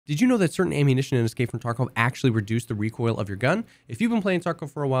Did you know that certain ammunition in Escape from Tarkov actually reduce the recoil of your gun? If you've been playing Tarkov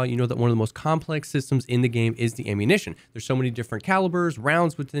for a while, you know that one of the most complex systems in the game is the ammunition. There's so many different calibers,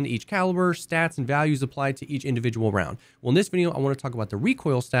 rounds within each caliber, stats and values applied to each individual round. Well, in this video, I want to talk about the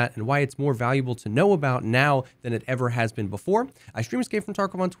recoil stat and why it's more valuable to know about now than it ever has been before. I stream Escape from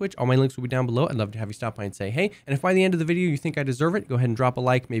Tarkov on Twitch. All my links will be down below. I'd love to have you stop by and say hey. And if by the end of the video you think I deserve it, go ahead and drop a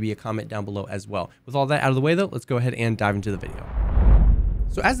like, maybe a comment down below as well. With all that out of the way though, let's go ahead and dive into the video.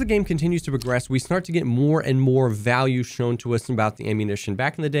 So as the game continues to progress, we start to get more and more value shown to us about the ammunition.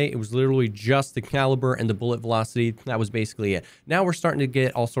 Back in the day, it was literally just the caliber and the bullet velocity. That was basically it. Now we're starting to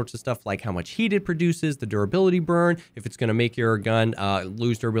get all sorts of stuff like how much heat it produces, the durability burn, if it's going to make your gun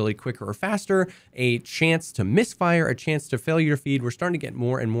lose durability quicker or faster, a chance to misfire, a chance to failure to feed. We're starting to get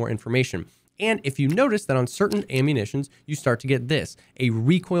more and more information. And if you notice that on certain ammunitions, you start to get this, a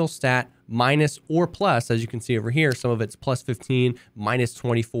recoil stat minus or plus, as you can see over here, some of it's plus 15, minus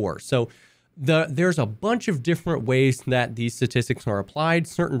 24. So there's a bunch of different ways that these statistics are applied.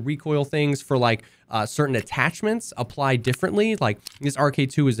 Certain recoil things for like certain attachments apply differently. Like this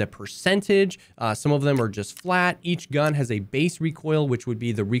RK2 is a percentage. Some of them are just flat. Each gun has a base recoil, which would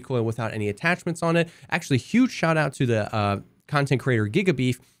be the recoil without any attachments on it. Actually, huge shout out to the content creator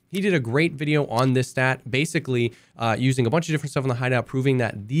Gigabeef. He did a great video on this stat, basically using a bunch of different stuff in the hideout, proving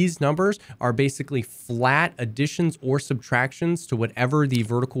that these numbers are basically flat additions or subtractions to whatever the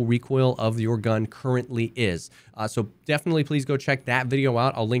vertical recoil of your gun currently is. So definitely please go check that video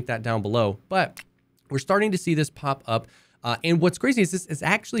out. I'll link that down below. But we're starting to see this pop up. And what's crazy is this has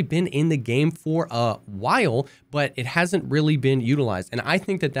actually been in the game for a while, but it hasn't really been utilized. And I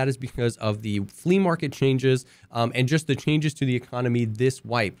think that that is because of the flea market changes and just the changes to the economy this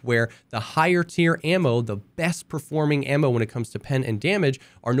wipe, where the higher tier ammo, the best performing ammo when it comes to pen and damage,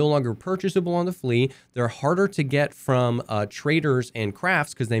 are no longer purchasable on the flea. They're harder to get from traders and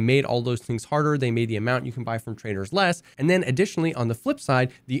crafts because they made all those things harder. They made the amount you can buy from traders less. And then additionally, on the flip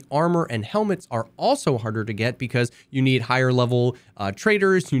side, the armor and helmets are also harder to get because you need higher level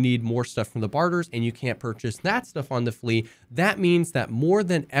traders, you need more stuff from the barters, and you can't purchase that stuff on the flea. That means that more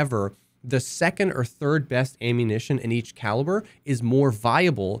than ever, the second or third best ammunition in each caliber is more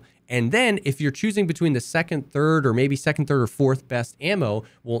viable. And then if you're choosing between the second, third, or maybe second, third, or fourth best ammo,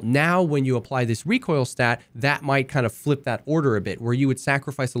 well, now when you apply this recoil stat, that might kind of flip that order a bit, where you would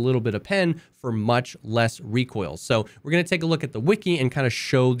sacrifice a little bit of pen for much less recoil. So we're going to take a look at the wiki and kind of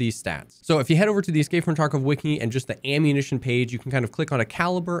show these stats. So if you head over to the Escape from Tarkov wiki and just the ammunition page, you can kind of click on a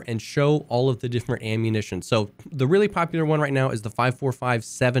caliber and show all of the different ammunition. So the really popular one right now is the 5.45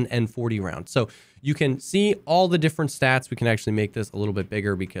 7N40 round. So you can see all the different stats. We can actually make this a little bit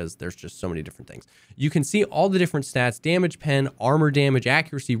bigger because there's just so many different things. You can see all the different stats: damage pen, armor damage,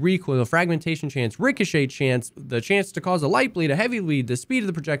 accuracy, recoil, fragmentation chance, ricochet chance, the chance to cause a light bleed, a heavy bleed, the speed of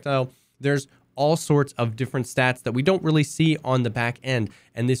the projectile. There's all sorts of different stats that we don't really see on the back end.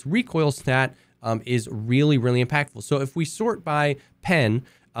 And this recoil stat is really, really impactful. So if we sort by pen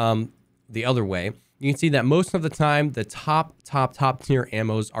the other way, you can see that most of the time, the top tier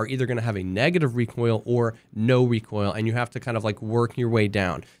ammos are either going to have a negative recoil or no recoil, and you have to kind of like work your way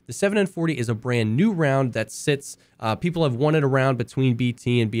down. The 7N40 is a brand new round that sits, people have wanted a round between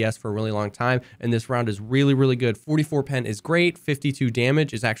BT and BS for a really long time, and this round is really, really good. 44 pen is great. 52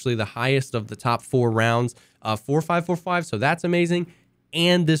 damage is actually the highest of the top 4 rounds, 4.545, so that's amazing.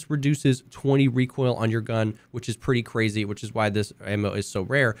 And this reduces 20 recoil on your gun, which is pretty crazy, which is why this ammo is so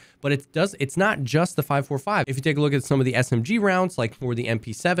rare. But it's not just the 5.45. If you take a look at some of the SMG rounds, like for the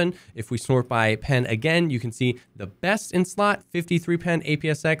MP7, if we sort by pen again, you can see the best in slot, 53 pen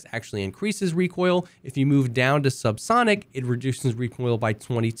APSX, actually increases recoil. If you move down to subsonic, it reduces recoil by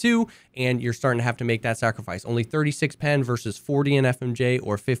 22, and you're starting to have to make that sacrifice. Only 36 pen versus 40 in FMJ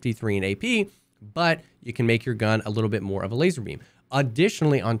or 53 in AP, but you can make your gun a little bit more of a laser beam.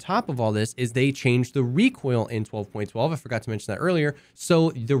 Additionally, on top of all this is they changed the recoil in 12.12. I forgot to mention that earlier. So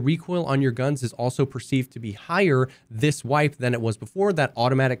the recoil on your guns is also perceived to be higher this wipe than it was before. That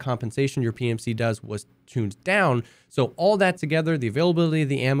automatic compensation your PMC does was tuned down. So all that together, the availability of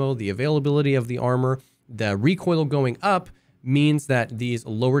the ammo, the availability of the armor, the recoil going up, means that these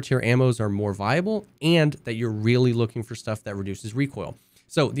lower tier ammos are more viable and that you're really looking for stuff that reduces recoil.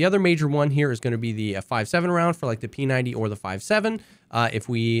 So the other major one here is going to be the 5.7 round for like the P90 or the 5.7. If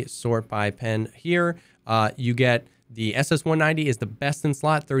we sort by pen here, you get the SS190 is the best in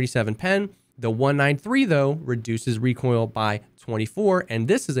slot, 37 pen. The 193 though reduces recoil by 24, and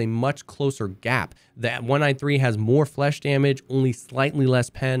this is a much closer gap. That 193 has more flesh damage, only slightly less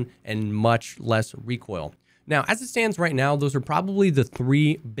pen, and much less recoil. Now, as it stands right now, those are probably the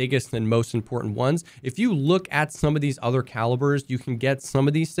three biggest and most important ones. If you look at some of these other calibers, you can get some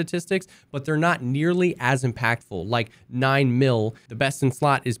of these statistics, but they're not nearly as impactful. Like 9mm, the best in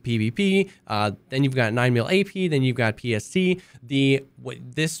slot is PvP. Then you've got 9mm AP, then you've got PST.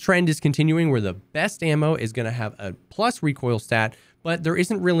 This trend is continuing where the best ammo is going to have a plus recoil stat, but there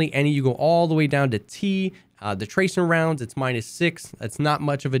isn't really any. You go all the way down to T. The tracer rounds, it's -6. That's not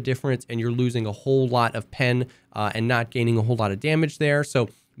much of a difference, and you're losing a whole lot of pen and not gaining a whole lot of damage there. So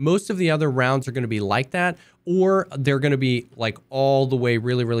most of the other rounds are going to be like that, or they're going to be like all the way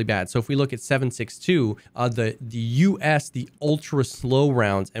really, really bad. So if we look at 7.62, the US, the ultra slow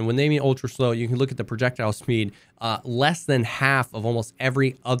rounds, and when they mean ultra slow, you can look at the projectile speed, less than half of almost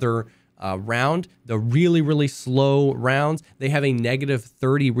every other round. The really, really slow rounds, they have a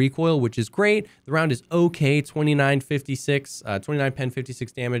 -30 recoil, which is great. The round is okay, 29.56, 29 pen,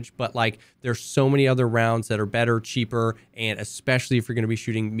 56 damage, but like there's so many other rounds that are better, cheaper, and especially if you're going to be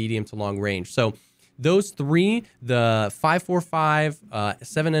shooting medium to long range. So those three, the 5.45,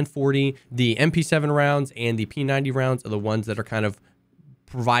 7N40, the MP7 rounds, and the P90 rounds are the ones that are kind of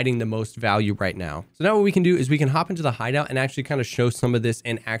providing the most value right now. So now what we can do is we can hop into the hideout and actually kind of show some of this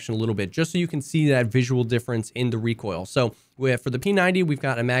in action a little bit, just so you can see that visual difference in the recoil. So for the P90, we've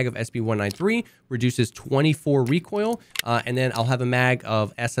got a mag of SB193, reduces 24 recoil, and then I'll have a mag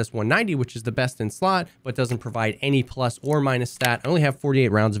of SS190, which is the best in slot, but doesn't provide any plus or minus stat. I only have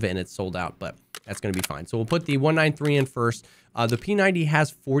 48 rounds of it and it's sold out, but that's going to be fine. So we'll put the 193 in first. The P90 has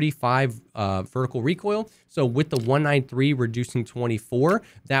 45 vertical recoil. So with the 193 reducing 24,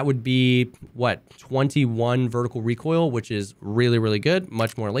 that would be, what, 21 vertical recoil, which is really, really good.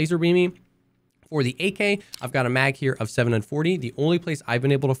 Much more laser beamy. For the AK, I've got a mag here of 7N40. The only place I've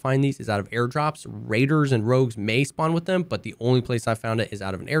been able to find these is out of airdrops. Raiders and rogues may spawn with them, but the only place I found it is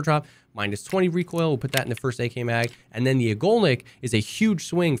out of an airdrop. -20 recoil, we'll put that in the first AK mag. And then the Agolnik is a huge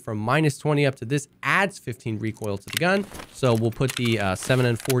swing from -20 up to this, adds 15 recoil to the gun. So we'll put the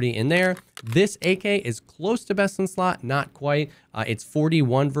 7N40 in there. This AK is close to best in slot, not quite. It's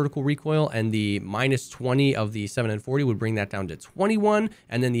 41 vertical recoil, and the -20 of the 7N40 would bring that down to 21.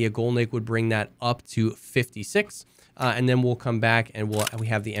 And then the Agolnik would bring that up to 56. And then we'll come back and we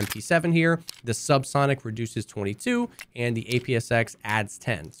have the MP7 here. The subsonic reduces 22 and the APSX adds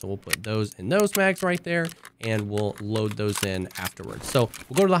 10. So we'll put those in those mags right there and we'll load those in afterwards. So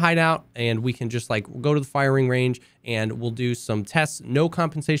we'll go to the hideout and we can just like go to the firing range and we'll do some tests. No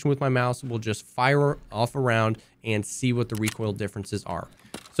compensation with my mouse. We'll just fire off a round and see what the recoil differences are.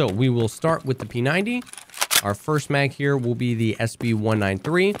 So we will start with the P90. Our first mag here will be the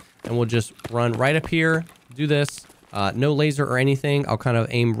SB193 and we'll just run right up here, do this. No laser or anything. I'll kind of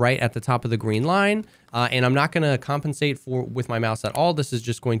aim right at the top of the green line. And I'm not going to compensate with my mouse at all. This is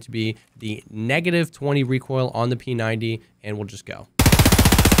just going to be the -20 recoil on the P90, and we'll just go.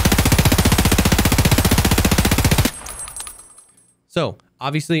 So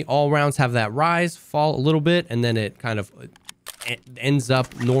obviously all rounds have that rise, fall a little bit, and then it kind of ends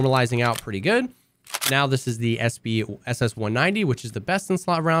up normalizing out pretty good. Now this is the SS190, which is the best in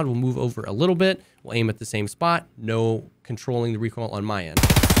slot round. We'll move over a little bit. We'll aim at the same spot. No controlling the recoil on my end.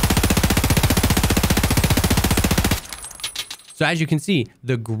 So as you can see,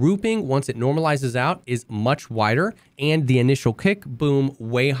 the grouping, once it normalizes out, is much wider, and the initial kick, boom,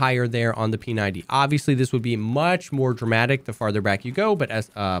 way higher there on the P90. Obviously, this would be much more dramatic the farther back you go, but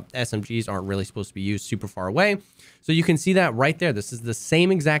SMGs aren't really supposed to be used super far away. So you can see that right there. This is the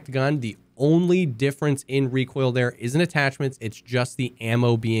same exact gun. The only difference in recoil there isn't attachments. It's just the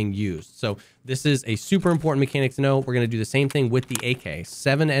ammo being used. So this is a super important mechanic to know. We're going to do the same thing with the AK.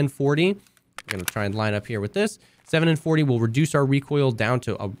 7N40. I'm going to try and line up here with this. 7N40 will reduce our recoil down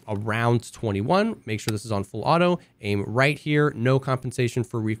to around 21. Make sure this is on full auto. Aim right here. No compensation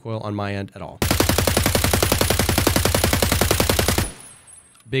for recoil on my end at all.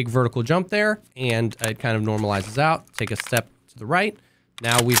 Big vertical jump there, and it kind of normalizes out. Take a step to the right.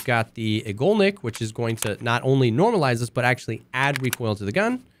 Now we've got the Agolnik, which is going to not only normalize this, but actually add recoil to the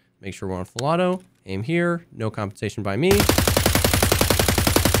gun. Make sure we're on full auto. Aim here. No compensation by me.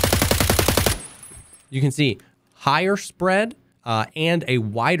 You can see higher spread and a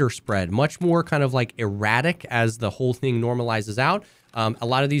wider spread, much more kind of like erratic as the whole thing normalizes out. A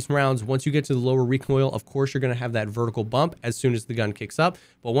lot of these rounds, once you get to the lower recoil, of course, you're going to have that vertical bump as soon as the gun kicks up.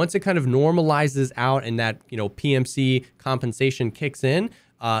 But once it kind of normalizes out and that, PMC compensation kicks in,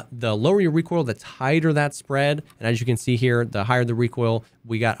 the lower your recoil, the tighter that spread. And as you can see here, the higher the recoil,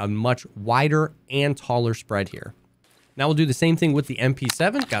 we got a much wider and taller spread here. Now we'll do the same thing with the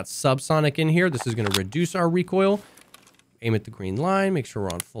MP7. Got subsonic in here. This is going to reduce our recoil. Aim at the green line. Make sure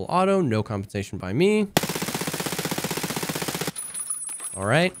we're on full auto. No compensation by me. All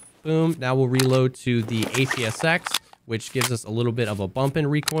right, boom. Now we'll reload to the APSX, which gives us a little bit of a bump in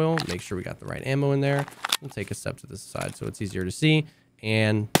recoil. Make sure we got the right ammo in there. We'll take a step to this side so it's easier to see.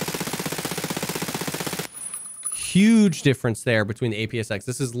 And huge difference there between the APSX.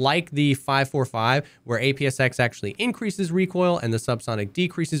 This is like the 545, where APSX actually increases recoil and the subsonic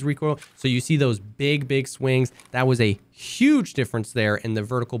decreases recoil. So you see those big swings. That was a huge difference there in the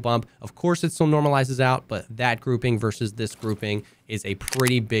vertical bump. Of course, it still normalizes out, but that grouping versus this grouping is a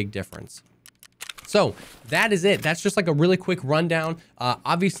pretty big difference. So that is it. That's just like a really quick rundown.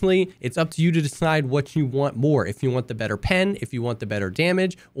 Obviously, it's up to you to decide what you want more. If you want the better pen, if you want the better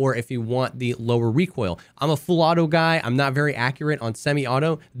damage, or if you want the lower recoil. I'm a full auto guy. I'm not very accurate on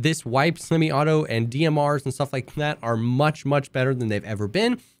semi-auto. This wipe, semi-auto, and DMRs and stuff like that are much better than they've ever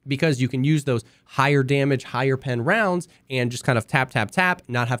been, because you can use those higher damage, higher pen rounds and just kind of tap,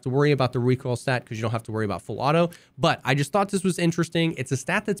 not have to worry about the recoil stat because you don't have to worry about full auto. But I just thought this was interesting. It's a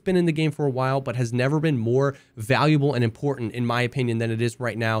stat that's been in the game for a while, but has never been more valuable and important, in my opinion, than it is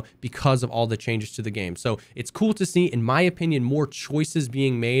right now because of all the changes to the game. So it's cool to see, in my opinion, more choices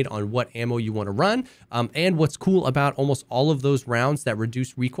being made on what ammo you want to run. And what's cool about almost all of those rounds that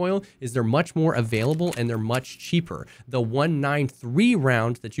reduce recoil is they're much more available and they're much cheaper. The 193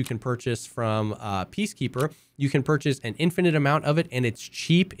 round that you can purchase from Peacekeeper, you can purchase an infinite amount of it and it's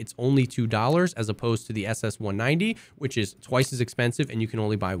cheap. It's only $2 as opposed to the SS190, which is twice as expensive and you can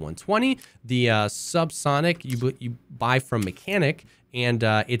only buy 120. The subsonic you buy from Mechanic, and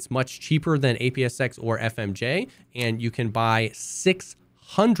it's much cheaper than APSX or FMJ, and you can buy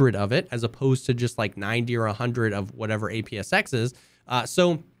 600 of it as opposed to just like 90 or 100 of whatever APSX is.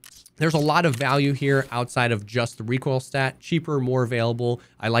 So there's a lot of value here outside of just the recoil stat. Cheaper, more available.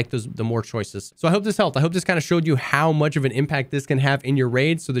 I like the more choices. So I hope this helped. I hope this kind of showed you how much of an impact this can have in your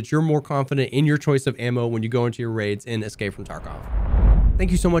raids so that you're more confident in your choice of ammo when you go into your raids in Escape from Tarkov. Thank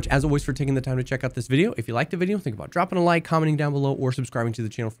you so much, as always, for taking the time to check out this video. If you liked the video, think about dropping a like, commenting down below, or subscribing to the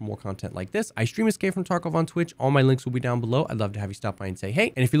channel for more content like this. I stream Escape from Tarkov on Twitch. All my links will be down below. I'd love to have you stop by and say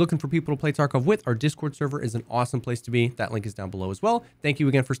hey. And if you're looking for people to play Tarkov with, our Discord server is an awesome place to be. That link is down below as well. Thank you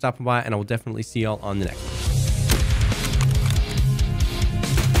again for stopping by, and I will definitely see y'all on the next one.